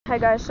Hi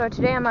guys, so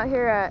today I'm out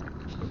here at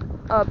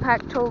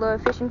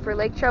Pactola fishing for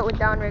lake trout with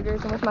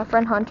downriggers and with my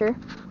friend Hunter.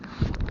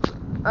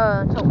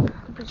 So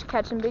we just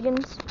catch some big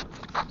ones.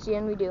 See,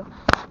 and we do.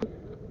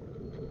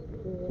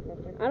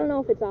 I don't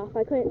know if it's off.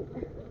 I couldn't.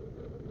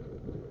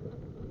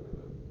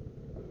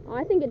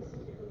 I think it's.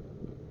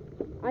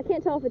 I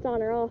can't tell if it's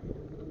on or off.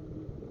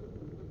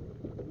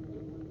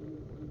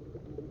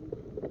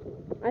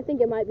 I think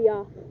it might be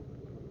off.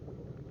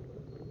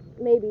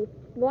 Maybe.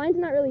 The line's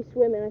not really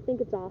swimming. I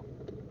think it's off.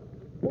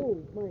 Oh,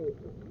 my.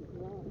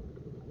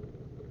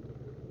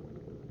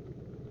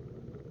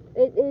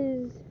 It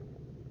is.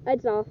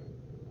 It's off.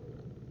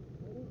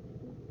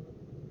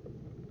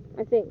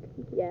 I think.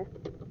 Yeah.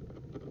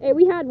 Hey,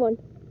 we had one.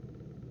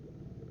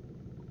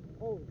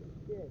 Oh,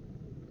 shit.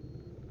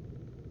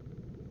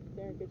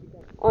 Darren, could you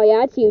come? Oh,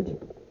 yeah, it's huge. Is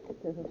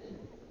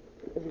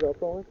the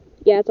GoPro on?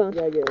 Yeah, it's on.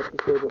 Yeah, I get it. You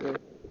saved it, man.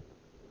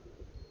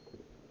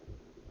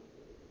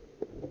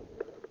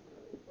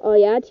 Oh,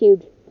 yeah, it's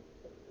huge.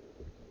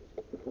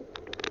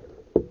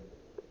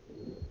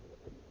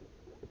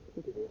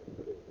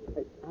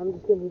 I'm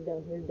just gonna move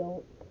down here.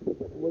 Don't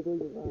wiggle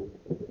your rod.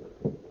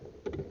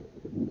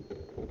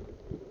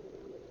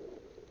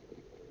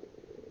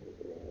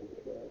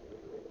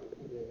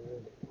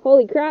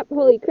 Holy crap,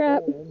 holy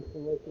crap.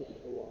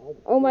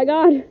 Oh my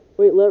god.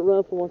 Wait, let it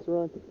run if it wants to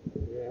run.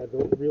 Yeah,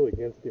 don't reel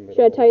against him.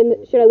 Should I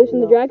loosen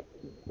the drag?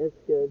 It's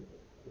good.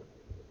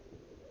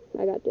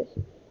 I got this.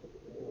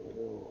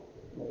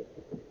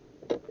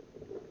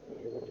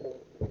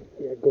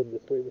 Yeah, go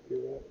this way with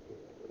your rod.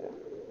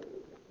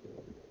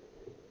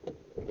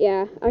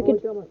 Yeah, I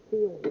could. Got my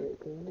feel right,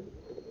 damn it.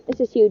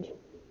 This is huge.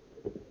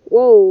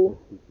 Whoa.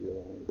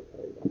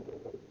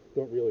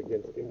 Don't reel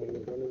against him when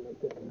he's running like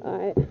that.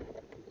 Alright.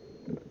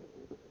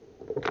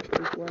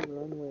 Just let him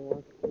run when he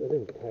wants. Let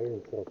him tire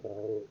himself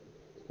out.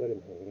 Just let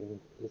him hang.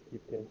 Just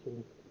keep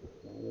tension.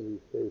 One of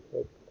these days,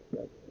 that's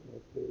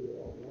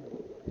all night.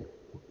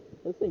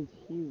 This thing's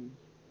huge.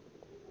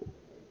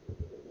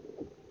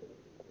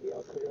 Yeah,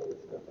 I'll clear all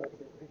this stuff out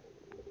here.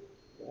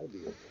 That'd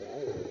be a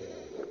fire.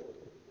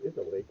 It's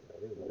a lake.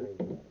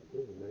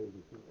 It's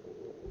 90 feet.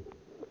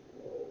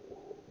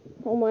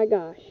 Oh my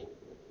gosh.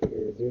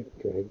 Here's your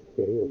drag.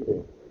 Steady,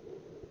 okay.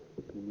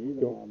 You need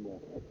them on the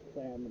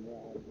salmon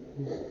rod.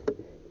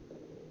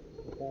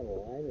 What kind of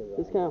line is that?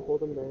 Just kind of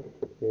hold him there.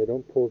 Yeah,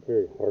 don't pull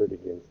very hard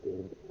against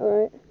him.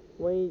 Alright.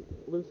 When he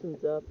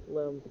loosens up,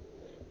 let him.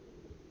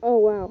 Oh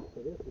wow.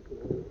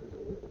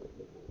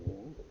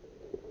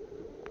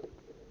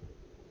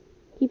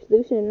 Keeps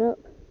loosening up.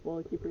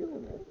 Well, keep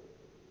reeling there.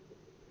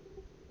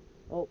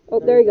 Oh,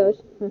 there he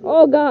goes.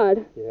 Oh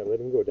god. Yeah, let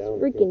him go down.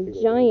 Freaking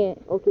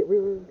giant. Okay,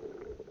 reel.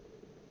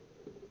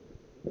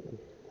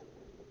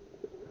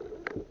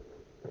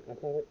 I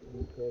thought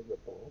you said the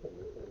bottom.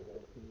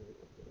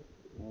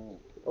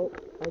 Oh,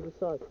 I just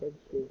saw his head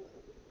shake.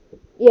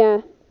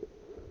 Yeah.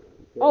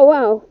 Oh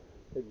wow.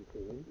 Have you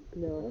seen him?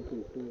 No. Once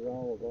he sees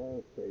all of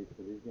our faces,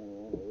 he's going to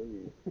want to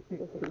leave.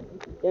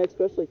 Yeah,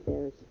 especially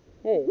Tanner's.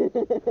 Hey.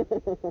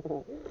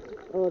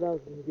 Oh, that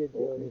was a good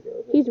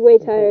joke. He's way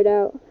tired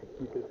out.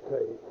 Keep it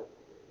tight.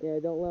 Yeah,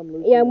 don't let him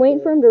loose. Yeah, I'm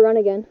waiting for him to run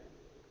again.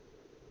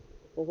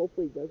 Well,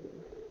 hopefully he doesn't.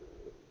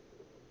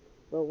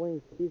 Well, when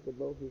he sees the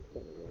boat, he's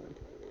going to run.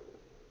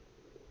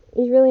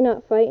 He's really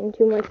not fighting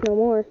too much no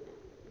more.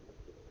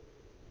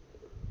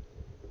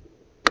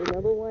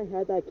 Remember when I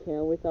had that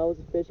can we thought was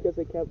a fish because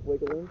it kept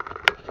wiggling?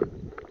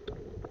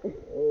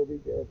 Oh, be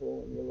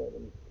careful when you let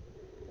him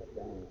cut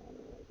down on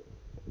it.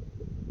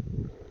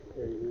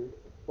 There he is.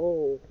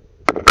 Oh,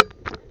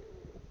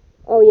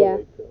 Oh yeah.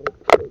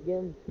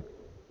 again.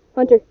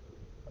 Hunter.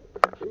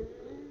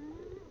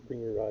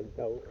 Bring your rod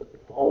out.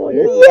 Oh,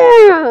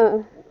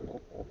 Yeah!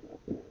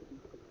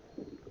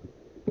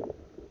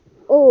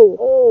 Oh.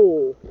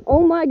 Oh.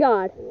 Oh my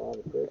god. A lot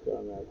of fish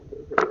on that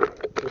fish.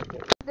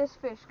 This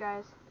fish,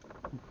 guys.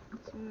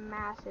 It's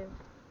massive.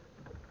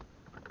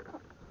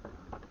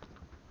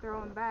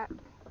 Throw him back.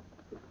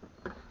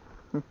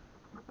 Am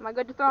I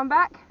good to throw him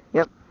back?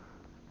 Yep.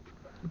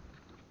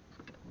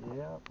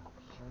 Yeah.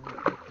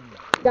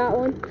 Got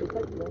one. It's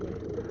like running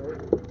through the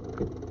boat.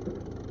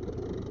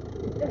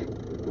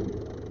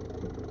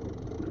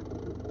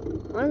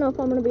 I don't know if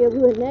I'm going to be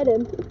able to net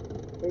him.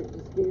 Wait,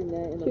 just get your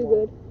net in the Too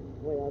water. good.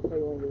 Wait, I'll tell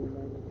you when to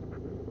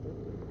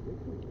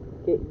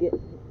get your net. Get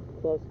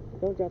close.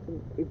 Don't drop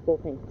them. You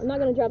both hang. I'm not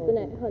going to drop the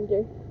net,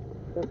 Hunter.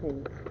 Both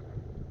hang.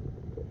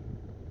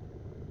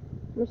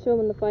 I'm going to show him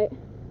in the fight.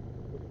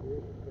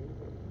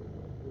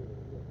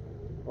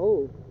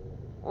 Oh,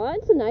 Oh,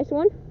 that's a nice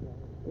one.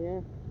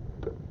 yeah.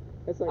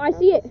 That's like I half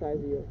see the it. size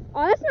of yours.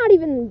 Oh, that's not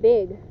even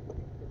big.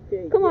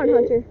 Okay, Come on, get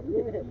Hunter. in.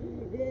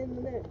 Get in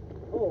the net.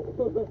 Oh.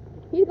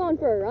 He's going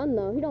for a run,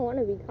 though. He don't want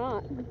to be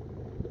caught.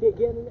 Get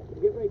in the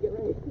net. Get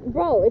ready.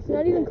 Bro, it's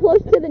not even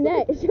close to the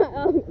net. Shut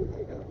up.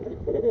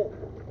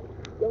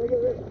 Go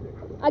get ready.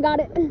 I got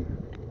it.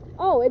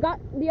 Oh, it got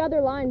the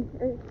other line,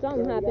 or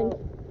something happened.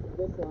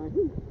 This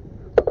line.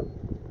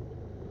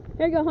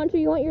 Here you go, Hunter.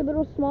 You want your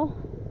little small?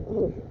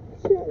 Oh,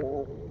 shut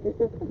up.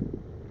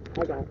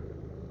 I got it.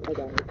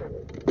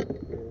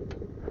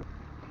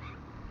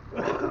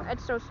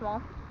 It's so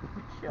small.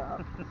 Shut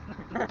up.